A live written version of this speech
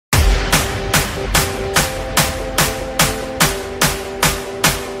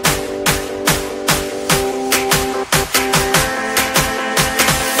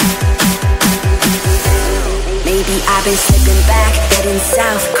I've been slipping back, heading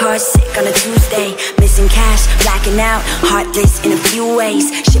south, car sick on a Tuesday, missing cash, blacking out, heartless in a few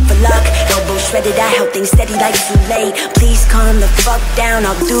ways, shit for luck, elbow shredded, I held things steady like too late. Please calm the fuck down,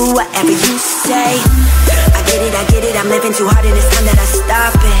 I'll do whatever you say. I get it, I'm living too hard and it's time that I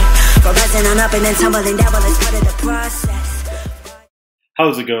stop it. For rising on up and then tumbling down, well it's part of the process.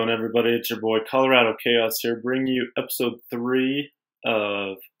 How's it going, everybody? It's your boy ColoradoChaos here, bringing you episode 3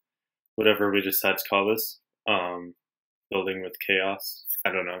 of whatever we decide to call this. Building with chaos.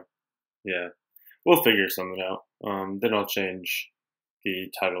 I don't know. Yeah, we'll figure something out. Then I'll change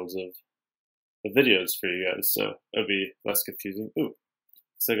the titles of the videos for you guys, so it'll be less confusing. Ooh,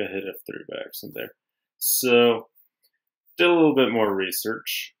 looks like I hit F3 by accident there. So, did a little bit more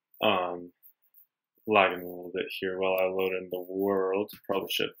research. Lagging a little bit here while I load in the world. Probably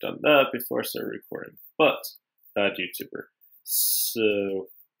should have done that before I started recording, but bad YouTuber. So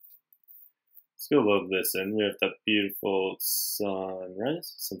let's go load this in. We have that beautiful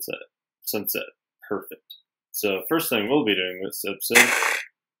sunrise, sunset. Perfect. So first thing we'll be doing this episode,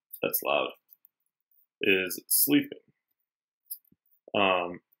 that's loud, is sleeping.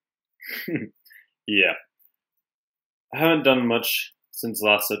 Yeah, I haven't done much since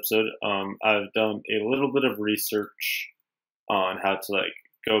last episode. I've done a little bit of research on how to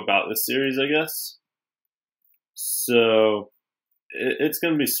go about this series, I guess. So it's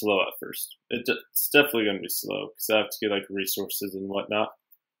gonna be slow at first. It's definitely gonna be slow because I have to get resources and whatnot.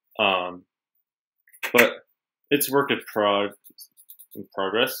 But it's work in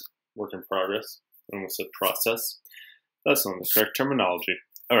progress. I almost said process. That's not the correct terminology.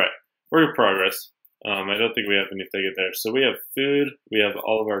 All right, work in progress. I don't think we have anything in there. So we have food. We have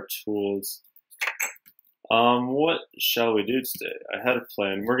all of our tools. What shall we do today? I had a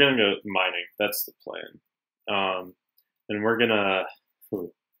plan. We're gonna go mining. That's the plan. And we're gonna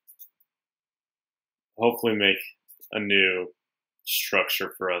hopefully make a new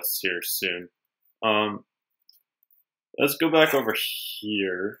structure for us here soon. Let's go back over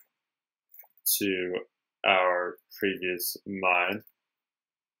here to our previous mine.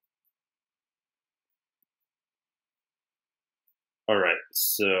 Alright,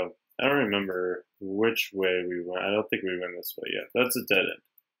 so I don't remember which way we went. I don't think we went this way yet. That's a dead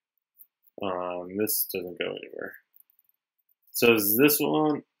end. This doesn't go anywhere. So is this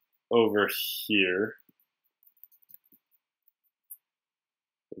one over here?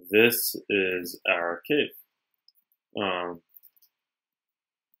 This is our cave.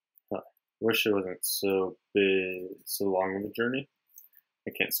 Wish it wasn't so big, so long of a journey.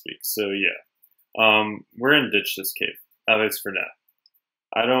 I can't speak. So yeah, we're gonna ditch this cave, at least for now.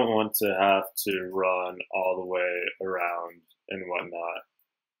 I don't want to have to run all the way around and whatnot.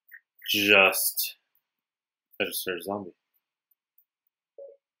 I just heard a zombie.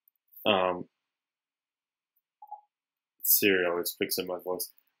 Siri always picks up my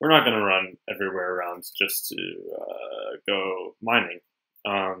voice. We're not gonna run everywhere around just to go mining.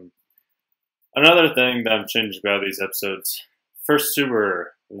 Another thing that I'm changing about these episodes, first two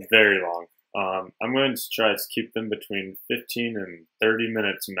were very long. I'm going to try to keep them between 15 and 30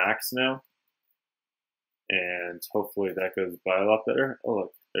 minutes max now. And hopefully that goes by a lot better. Oh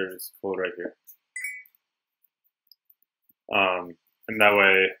look, there's code right here. And that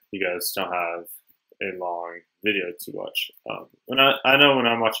way you guys don't have a long video to watch. I know when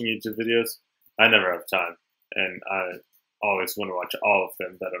I'm watching YouTube videos, I never have time. And I always want to watch all of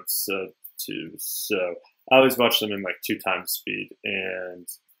them that I'm subbed to. So I always watch them in 2 times speed. And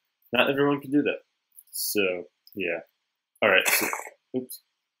not everyone can do that. So, yeah. Alright,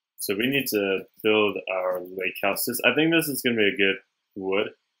 so we need to build our lake houses. I think this is going to be a good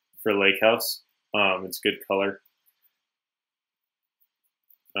wood for lake house. It's good color.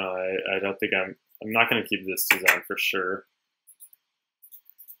 I don't think I'm not going to keep this design for sure.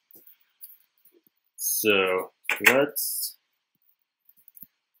 So, let's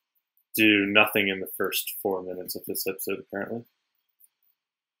do nothing in the first 4 minutes of this episode, apparently.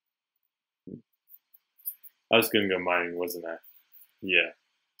 I was going to go mining, wasn't I? Yeah.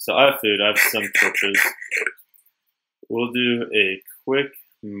 So I have food. I have some torches. We'll do a quick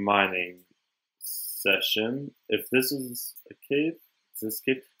mining session. If this is a cave? Is this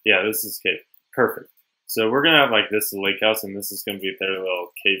cave? Yeah, this is cave. Perfect. So we're going to have this lake house, and this is going to be their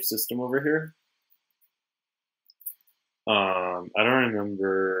little cave system over here. I don't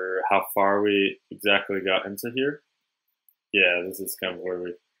remember how far we exactly got into here. Yeah, this is kind of where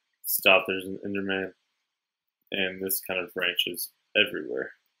we stopped. There's an Enderman. And this kind of branches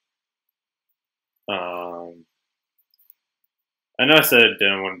everywhere. I know I said I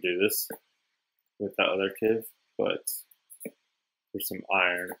didn't want to do this with that other cave, but there's some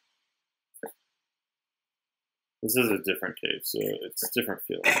iron. This is a different cave, so it's different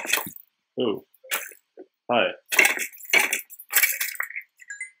feel. Oh, hi.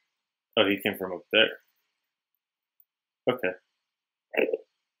 Oh, he came from up there. Okay.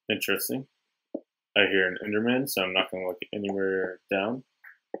 Interesting. I hear an Enderman, so I'm not going to look anywhere down.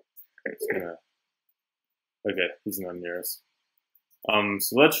 Okay, he's not near us.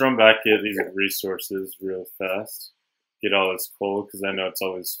 So let's run back, get these resources real fast. Get all this coal, because I know it's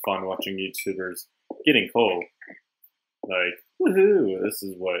always fun watching YouTubers getting coal. Like, woohoo! This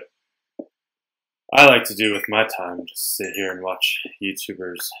is what I like to do with my time. Just sit here and watch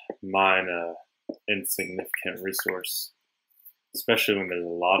YouTubers mine a insignificant resource. Especially when there's a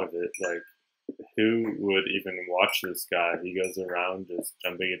lot of it. Like, who would even watch this guy? He goes around just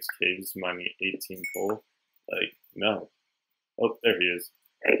jumping into caves, mining 18 coal. Like, no. Oh, there he is.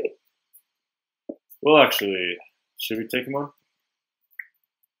 Well, actually, should we take him on?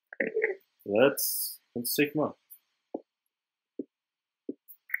 Let's take him on.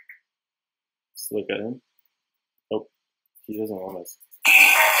 Let's look at him. Oh, he doesn't want us.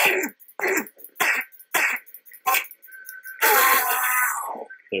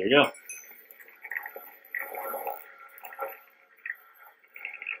 There we go.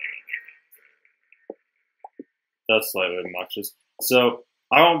 That's slightly obnoxious. So,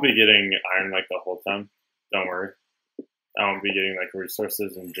 I won't be getting iron like the whole time. Don't worry. I won't be getting like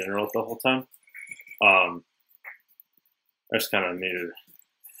resources in general the whole time. I just kind of needed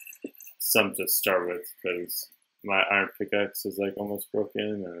some to start with because my iron pickaxe is like almost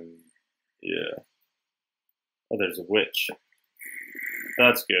broken and yeah. Oh, there's a witch.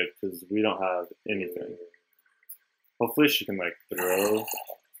 That's good because we don't have anything. Hopefully she can like throw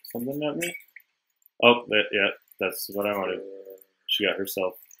something at me. Oh, yeah, that's what I wanted. She got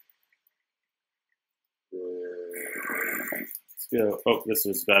herself. Let's go. Oh, this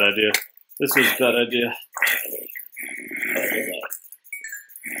was a bad idea. This was a bad idea.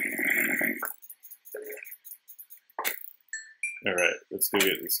 Alright, let's go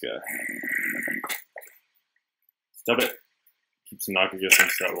get this guy. Stop it. Keeps knocking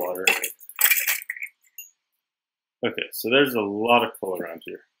against that water. Okay, so there's a lot of coal around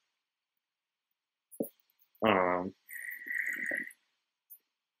here.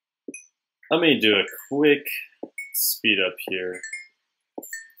 Let me do a quick speed up here,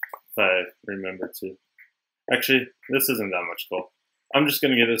 if I remember to. Actually, this isn't that much coal. I'm just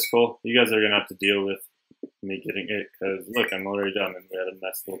going to get this coal. You guys are going to have to deal with me getting it, because look, I'm already done, and we had a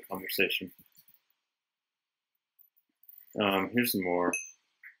nice little conversation. Here's some more.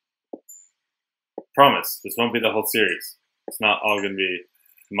 Promise, this won't be the whole series. It's not all going to be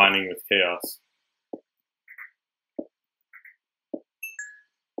mining with chaos.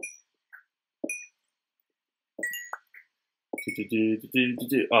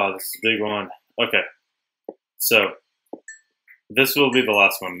 Oh, this is a big one. Okay, so this will be the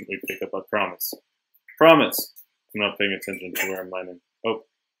last one we pick up, I promise. Promise! I'm not paying attention to where I'm mining. Oh,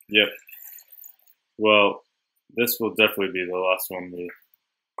 yep. Well, this will definitely be the last one we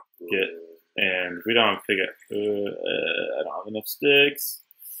get. And we don't have to get. I don't have enough sticks.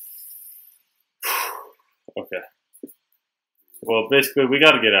 Okay. Well, basically, we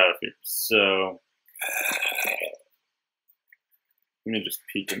got to get out of here. So let me just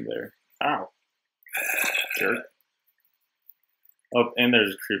peek in there. Ow. Jerk. Oh, and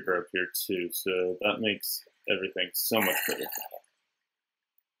there's a creeper up here too, so that makes everything so much better.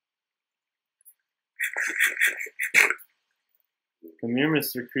 Come here,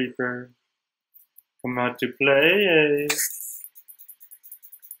 Mr. Creeper. Come out to play.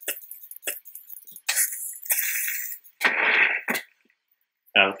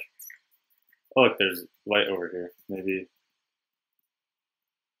 Ouch. Oh, look, there's light over here. Maybe.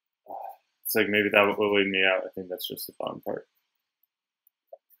 It's like maybe that will lead me out. I think that's just the bottom part.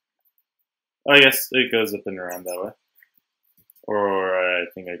 I guess it goes up and around that way. Or I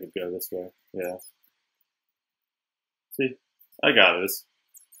think I could go this way. Yeah. See? I got this.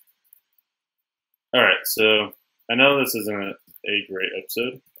 Alright, so I know this isn't a great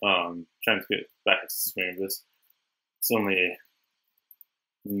episode. Trying to get back into the swing of this. It's only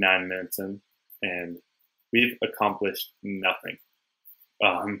 9 minutes in, and we've accomplished nothing.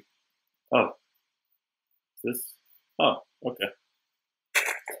 Oh. This? Oh, okay.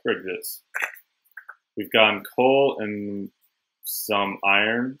 Let's break this. We've gotten coal and some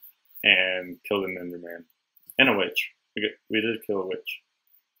iron and killed an Enderman. And a witch. We did kill a witch.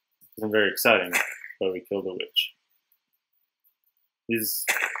 It wasn't very exciting, but we killed a witch.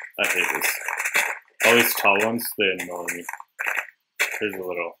 I hate this. All these tall ones, they annoy me. There's a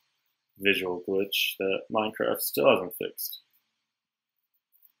little visual glitch that Minecraft still hasn't fixed.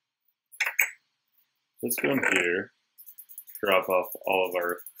 let's go in here, drop off all of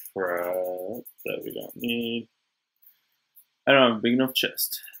our crap that we don't need. I don't have a big enough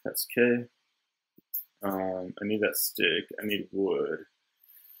chest. That's okay. I need that stick. I need wood.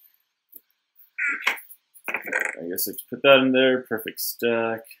 I guess I just put that in there. Perfect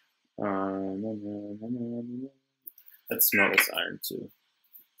stack. Let's smelt this iron too.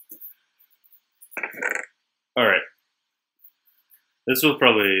 Alright. This will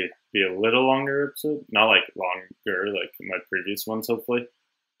probably be a little longer episode. Not like longer like my previous ones, hopefully.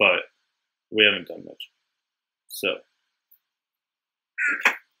 But we haven't done much. So,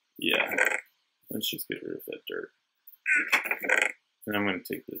 yeah. Let's just get rid of that dirt. And I'm going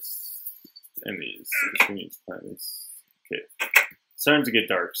to take this and these. We need to plant these. Okay. It's starting to get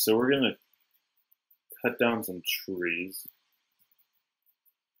dark, so we're going to cut down some trees.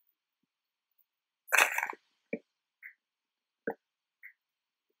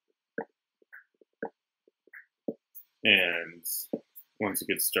 And once it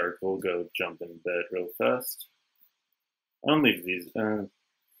gets dark, we'll go jump in bed real fast. I'll leave these.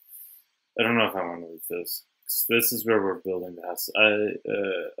 I don't know if I want to leave this. This is where we're building the house.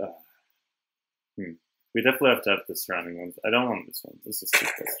 We definitely have to have the surrounding ones. I don't want this one. This is too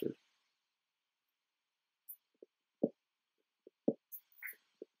clustered.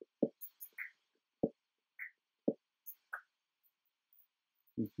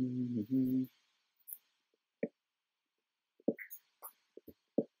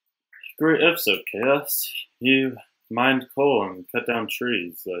 Great episode, Chaos. You mined coal and cut down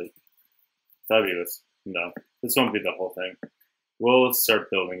trees. Like, fabulous. No, this won't be the whole thing. We'll start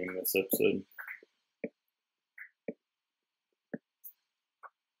building in this episode.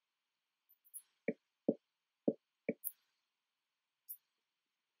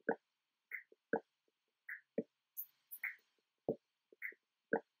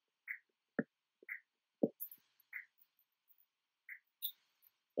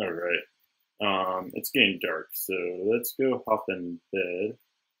 Alright. It's getting dark, so let's go hop in bed.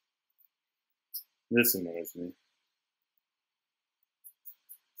 This annoys me.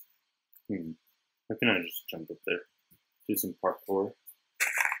 How can I just jump up there? Do some parkour.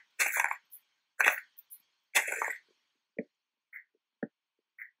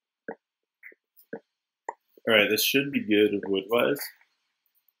 Alright, this should be good wood-wise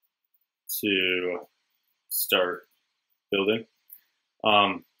to start building.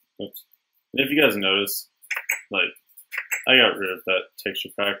 Oops. If you guys notice, like, I got rid of that texture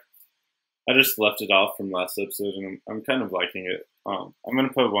pack. I just left it off from last episode, and I'm kind of liking it. I'm going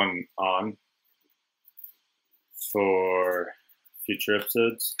to put one on for future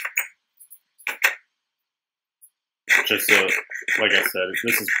episodes. Just so, like I said,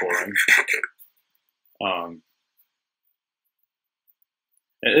 this is boring.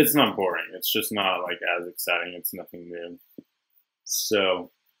 It's not boring. It's just not, like, as exciting. It's nothing new.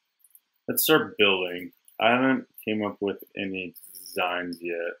 So, let's start building. I haven't came up with any designs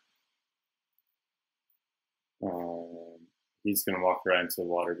yet. He's going to walk right into the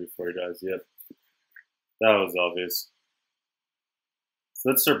water before he dies. Yep. That was obvious. So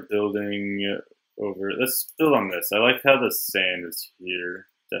let's start building over. Let's build on this. I like how the sand is here.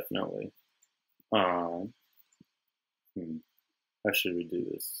 Definitely. How should we do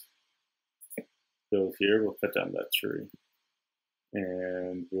this? Build here. We'll cut down that tree.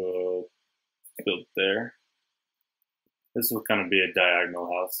 And we'll build there. This will kind of be a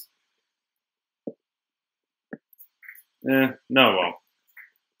diagonal house. No, it won't.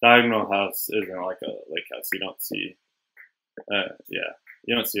 Diagonal house isn't like a lake house. You don't see, yeah,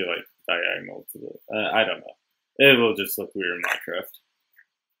 you don't see like diagonal to the. I don't know. It will just look weird in Minecraft.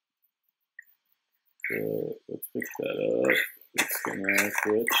 So let's fix that up. It's gonna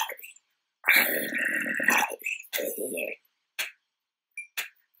switch.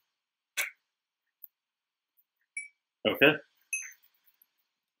 Okay.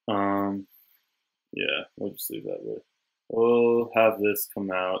 Yeah, we'll just leave that way. We'll have this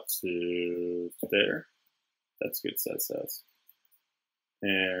come out to there. That's good size house.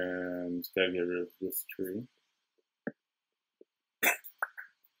 And gotta get rid of this tree.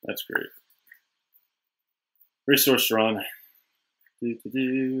 That's great. Resource run.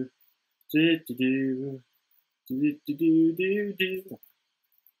 Do.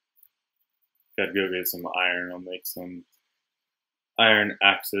 Gotta go get some iron. I'll make some iron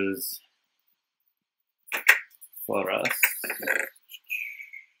axes for us.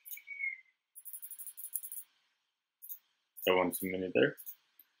 Got one too many there.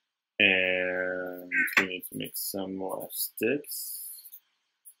 And we need to make some more sticks.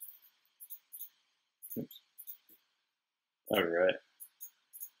 Oops. Alright.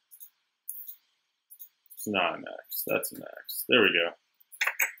 It's not an X. That's an X. There we go.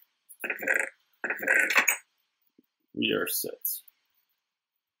 We are set.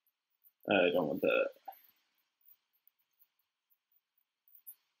 I don't want that.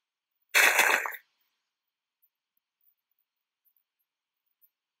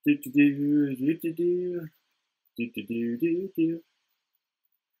 Do do do do do do do do do do do.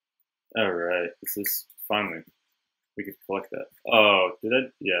 All right, this is finally we could collect that. Oh, did I?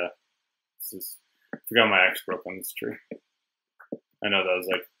 Yeah, this is. I forgot my axe broke on this tree. I know that was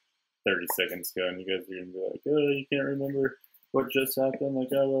like 30 seconds ago, and you guys are gonna be like, "Oh, you can't remember what just happened?" Like,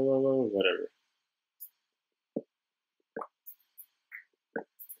 oh, whatever.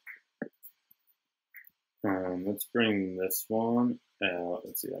 Let's bring this one out.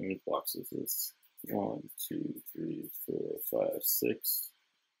 Let's see how many blocks is this. 1, 2, 3, 4, 5, 6.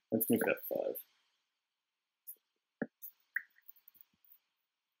 Let's make that 5.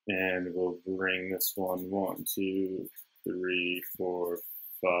 And we'll bring this one 1, 2, 3, 4,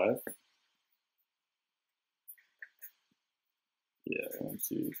 5. Yeah, 1,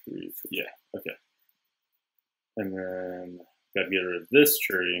 2, 3, 4. Yeah, okay. And then gotta get rid of this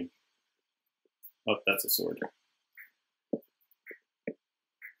tree. Oh, that's a sword.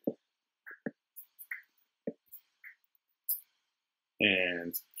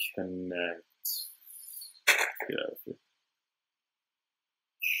 And connect. Get out of here.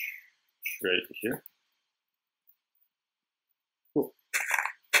 Right here. Cool.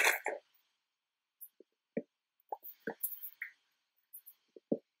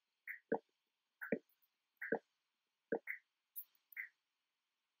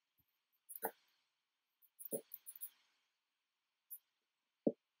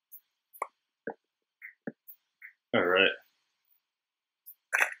 All right.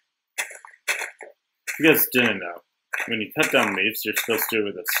 You guys didn't know, when you cut down leaves, you're supposed to do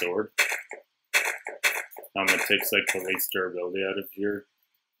it with a sword. It takes like the least durability out of your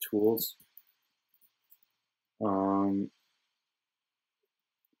tools.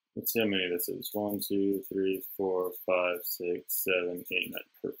 Let's see how many this is. 1, 2, 3, 4, 5, 6, 7, 8, 9.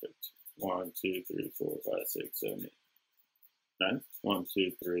 Perfect. 1, 2, 3, 4, 5, 6, 7, 8, 9. 1,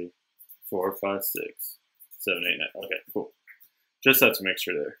 2, 3, 4, 5, 6, 7, 8, 9. Okay, cool. Just had to make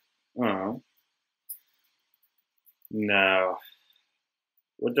sure there. Now,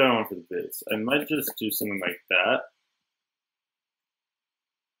 what do I want for the base? I might just do something like that.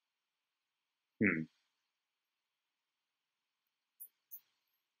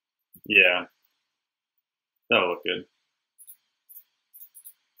 Yeah, that'll look good.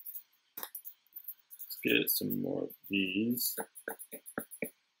 Let's get some more of these.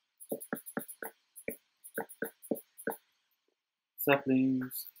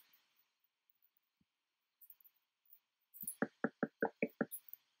 Saplings.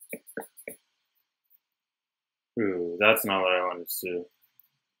 Ooh, that's not what I wanted to do.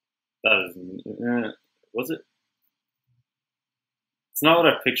 That is, was it? It's not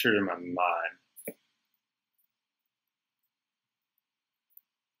what I pictured in my mind.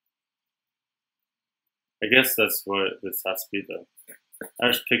 I guess that's what this has to be, though.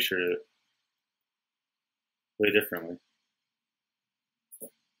 I just pictured it way differently.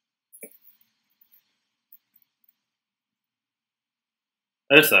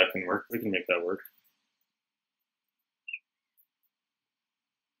 I guess that can work. We can make that work.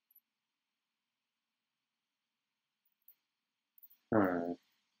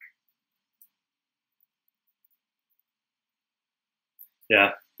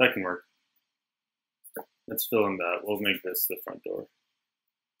 Yeah, that can work. Let's fill in that. We'll make this the front door.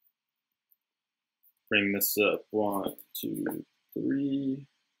 Bring this up. 1, 2, 3.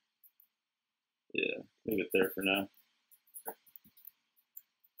 Yeah, leave it there for now.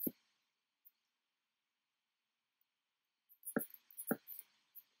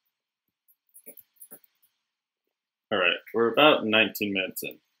 All right, we're about 19 minutes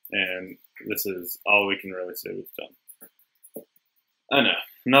in, and this is all we can really say we've done. I know,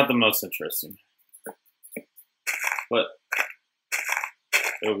 not the most interesting, but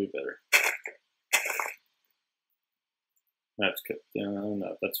it'll be better. I have to cut down.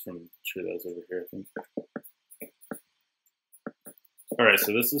 No, that's from the tree that was over here, I think. All right,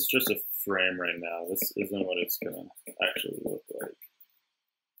 so this is just a frame right now. This isn't what it's gonna actually look like.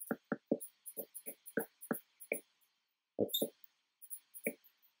 Oops.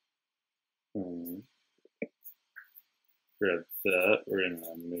 Grab that. We're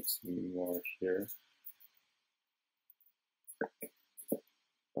gonna make some more here.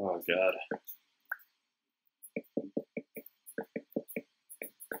 Oh God.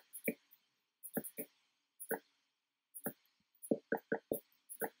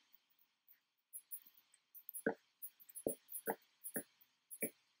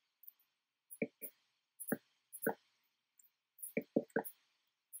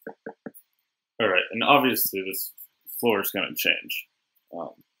 And obviously this floor is going to change.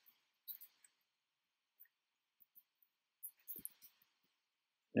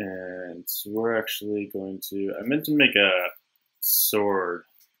 And so we're actually going to, I meant to make a sword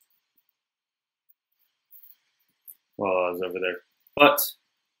while I was over there, but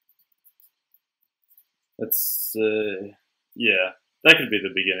let's, yeah, that could be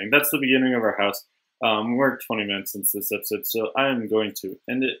the beginning. That's the beginning of our house. We're 20 minutes into this episode, so I am going to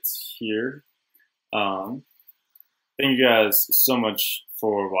end it here. Thank you guys so much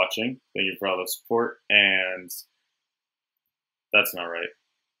for watching. Thank you for all the support, and that's not right.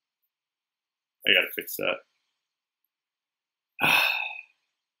 I gotta fix that.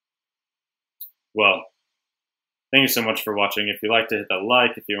 Well, thank you so much for watching. If you liked it, hit that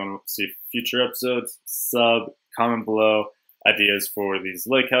like. If you want to see future episodes, sub, comment below ideas for these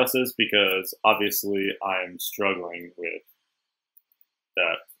lake houses, because obviously I'm struggling with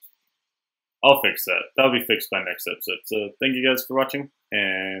that. I'll fix that. That'll be fixed by next episode. So thank you guys for watching,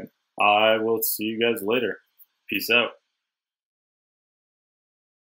 and I will see you guys later. Peace out.